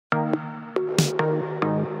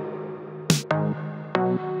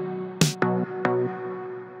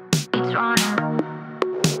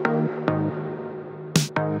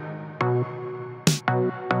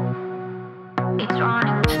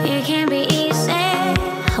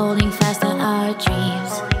holding fast on our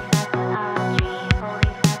dreams.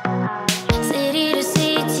 City to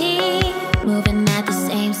city, moving at the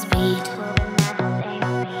same speed.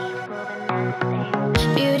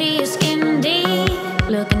 Beauty is skin deep,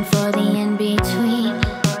 looking for the in-between.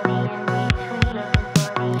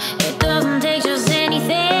 It doesn't take just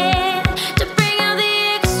anything to bring out the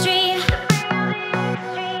extreme.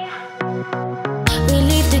 We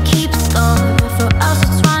leave to keep score. For us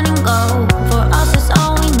it's run and go. For us it's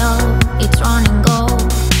all we know. It's run and go.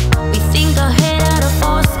 We think ahead out of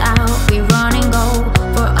force out. We run and go.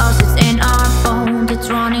 For us it's in our bones. It's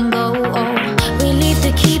run and go. We leave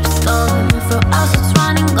to keep score. For us it's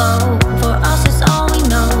run and go. For us it's all we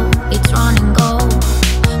know. It's run and go.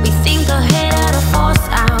 We think ahead out of force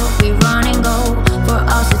out. We run and go. For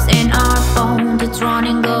us it's in our bones. It's run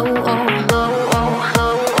and go.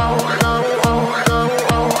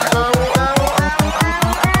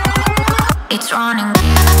 It's running.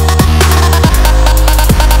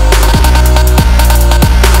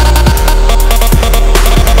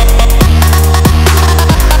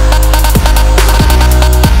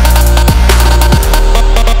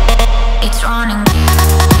 It's running.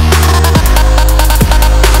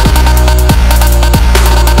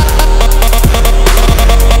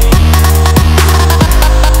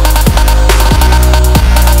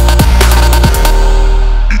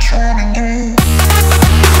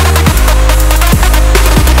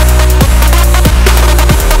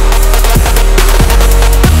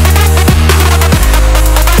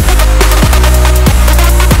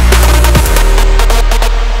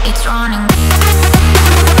 It's running.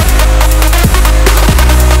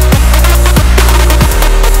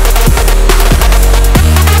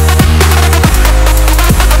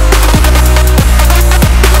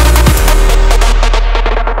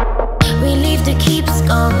 We leave to keep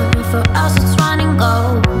score. For us it's run and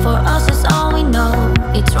go. For us it's all we know.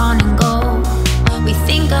 It's run and go. We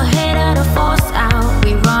think ahead out of force out.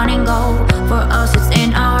 We run and go. For us it's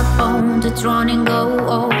in our bones. It's run and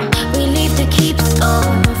go. We leave to keep score.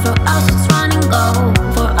 For us it's run and go.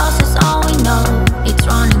 For us it's all we know. It's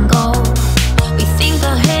run and go. We think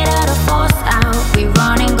ahead out of force out. We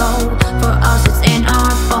run and go. For us it's in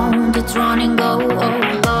our bones. It's run and go.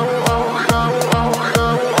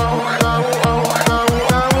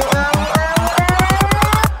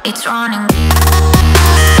 It's running.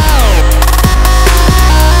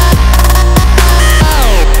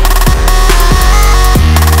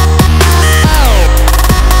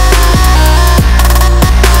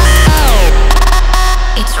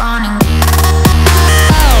 It's running.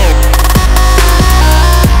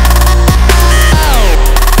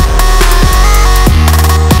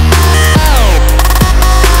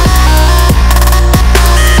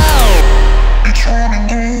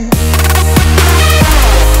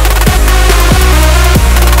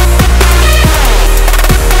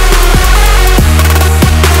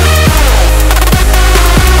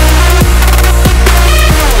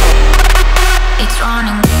 It's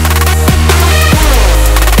running.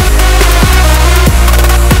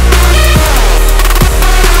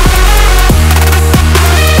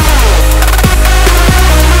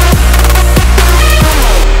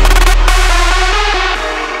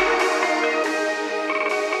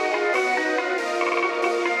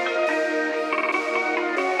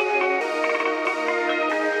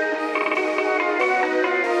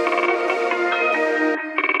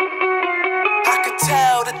 I could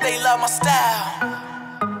tell that they love my style.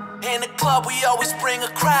 In the club, we always bring a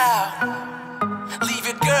crowd. Leave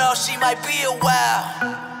your girl, she might be a while.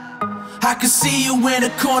 I can see you in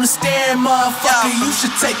the corner staring, motherfucker. You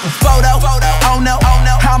should take a photo. Oh no,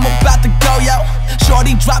 I'm about to go, yo.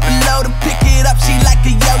 Shorty drop it low to pick it up. She like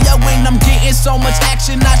a yo-yo. And I'm getting so much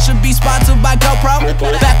action, I should be sponsored by GoPro.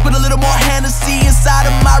 Back with a little more Hennessy inside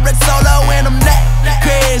of my red Solo. And I'm that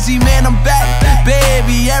crazy, man, I'm back.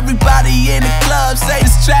 Baby, everybody in the club say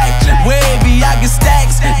this track wavy. I get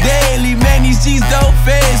stacks daily, man, these G's don't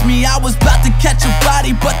faze me. I was about to catch a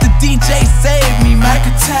body, but the DJ saved me, man. I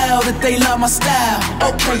could tell that they love my style.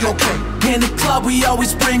 Okay. In the club, we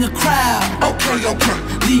always bring a crowd. Okay.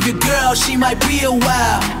 Leave your girl, she might be a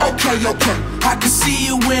while. Okay. I can see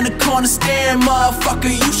you in the corner staring,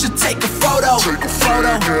 motherfucker. You should take a photo.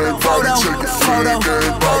 Photo.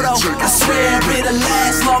 I swear it'll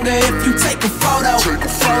last longer if you take a photo.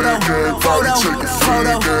 Photo.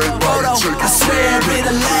 I swear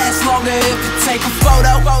it'll last longer if you take a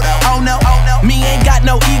photo. Oh no, me ain't got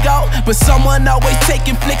no ego, but someone always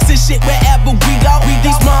taking flicks and shit wherever we go.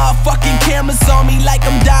 These motherfucking cameras on me like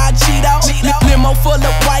I'm Don Cheeto. Limo full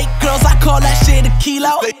of white girls, I call that shit a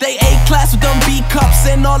kilo. They A-class with them B cups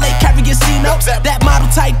and all they carry C notes. That model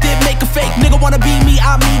type did make a fake nigga wanna be me,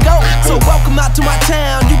 I mean welcome out to my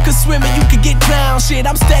town. You can swim and you can get drowned. Shit,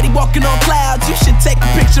 I'm steady walking on clouds. You should take a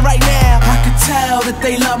picture right now. I can tell that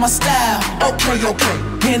they love my style. Okay, okay.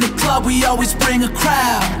 In the club we always bring a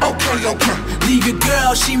crowd. Okay, okay. Leave your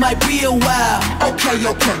girl, she might be a while. Okay,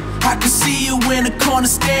 okay. I can see you in the corner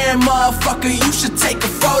staring, motherfucker. You should take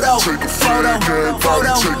a photo. Take a photo,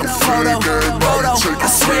 photo, photo, photo. I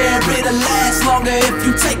swear it'll last longer if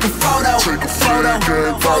you take a photo. Take a photo,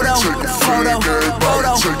 photo, photo,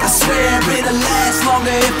 photo. I swear it'll last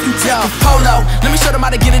longer if you take a photo. Let me show them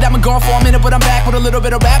how to get it. I've been gone for a minute, but I'm back with a little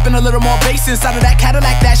bit of rap and a little more bass inside of that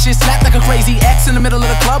Cadillac. That shit slapped like a crazy ex in the middle of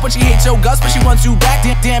the club, but she hates your guts, but she wants you back.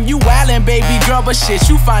 Damn, you wildin', baby girl, but shit,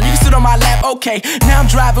 you fine. You can sit on my lap, okay. Now I'm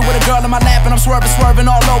driving with a girl in my lap, and I'm swerving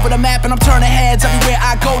all over the map, and I'm turning heads everywhere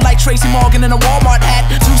I go like Tracy Morgan in a Walmart hat.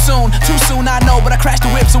 Too soon, I know, but I crashed the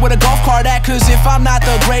whip, so with a golf cart at. Cause if I'm not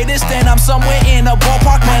the greatest, then I'm somewhere in a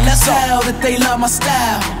ballpark, man, let's go. Tell that they love my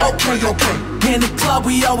style. Okay, okay. In the club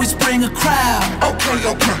we always bring a crowd. Okay,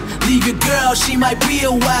 okay. Leave your girl, she might be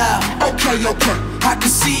a while. Okay, okay. I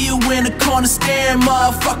can see you in the corner staring,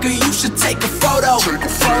 motherfucker. You should take a photo. Take a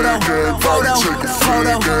photo, photo,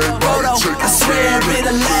 photo, photo. I swear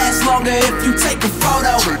it'll last longer if you take a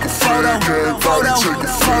photo. Take a photo, photo,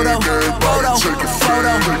 photo, photo, photo,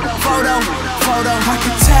 photo, photo. I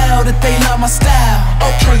can tell that they love my style.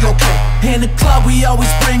 Okay, okay. In the club we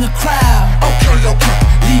always bring a crowd. Okay, okay.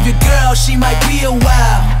 Leave your girl, she might be a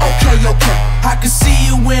while. Okay, okay. I can see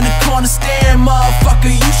you in the corner staring,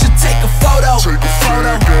 motherfucker. You should take a photo. Take a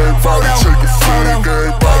photo, photo, photo,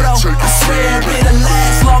 photo. I swear it'll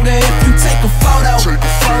last longer if you take a photo. Take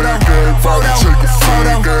a photo.